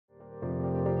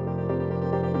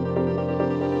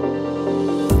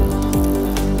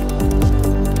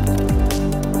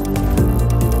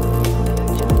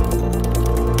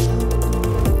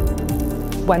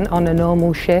went on a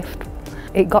normal shift.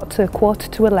 It got to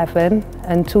 11:15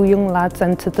 and two young lads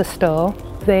entered the store.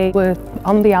 They were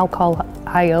on the alcohol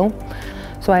aisle,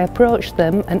 so I approached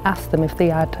them and asked them if they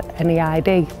had any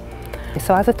ID.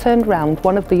 So as I turned round,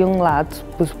 one of the young lads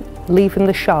was leaving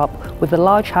the shop with a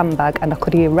large handbag, and I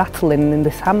could hear rattling in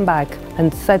this handbag,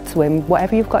 and said to him,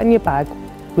 "Whatever you've got in your bag,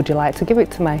 would you like to give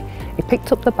it to me?" He picked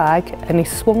up the bag and he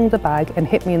swung the bag and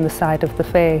hit me in the side of the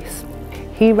face.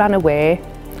 He ran away.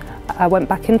 I went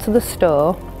back into the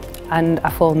store and I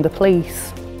phoned the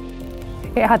police.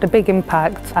 It had a big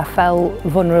impact. I felt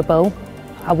vulnerable.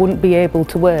 I wouldn't be able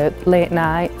to work late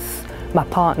nights. My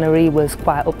partner, he was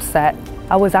quite upset.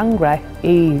 I was angry.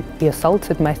 He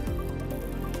assaulted me.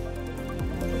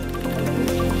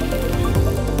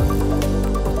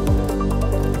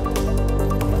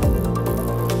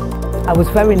 I was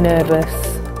very nervous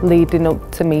leading up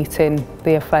to meeting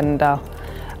the offender.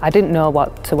 I didn't know what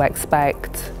to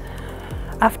expect.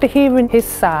 After hearing his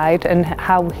side and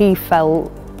how he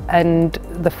felt, and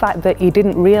the fact that he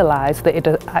didn't realise that he'd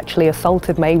actually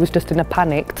assaulted me, he was just in a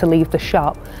panic to leave the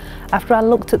shop. After I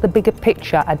looked at the bigger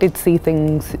picture, I did see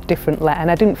things differently and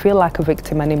I didn't feel like a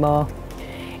victim anymore.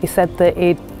 He said that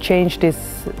he'd changed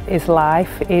his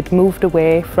life. He'd moved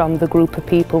away from the group of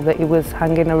people that he was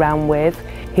hanging around with.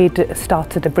 He'd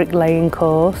started a bricklaying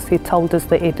course. He told us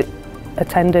that he'd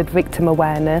attended victim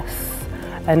awareness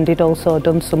and he'd also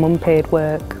done some unpaid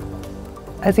work.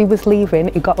 As he was leaving,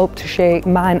 he got up to shake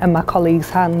mine and my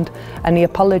colleague's hand and he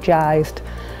apologised.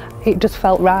 It just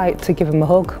felt right to give him a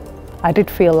hug. I did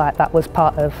feel like that was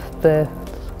part of the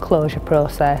closure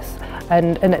process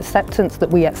and an acceptance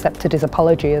that we accepted his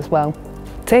apology as well.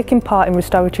 Taking part in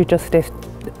restorative justice,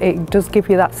 it does give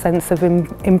you that sense of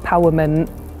empowerment,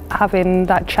 having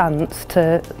that chance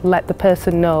to let the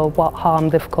person know what harm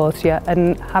they've caused you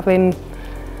and having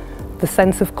the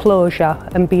sense of closure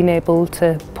and being able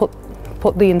to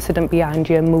put the incident behind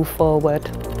you and move forward.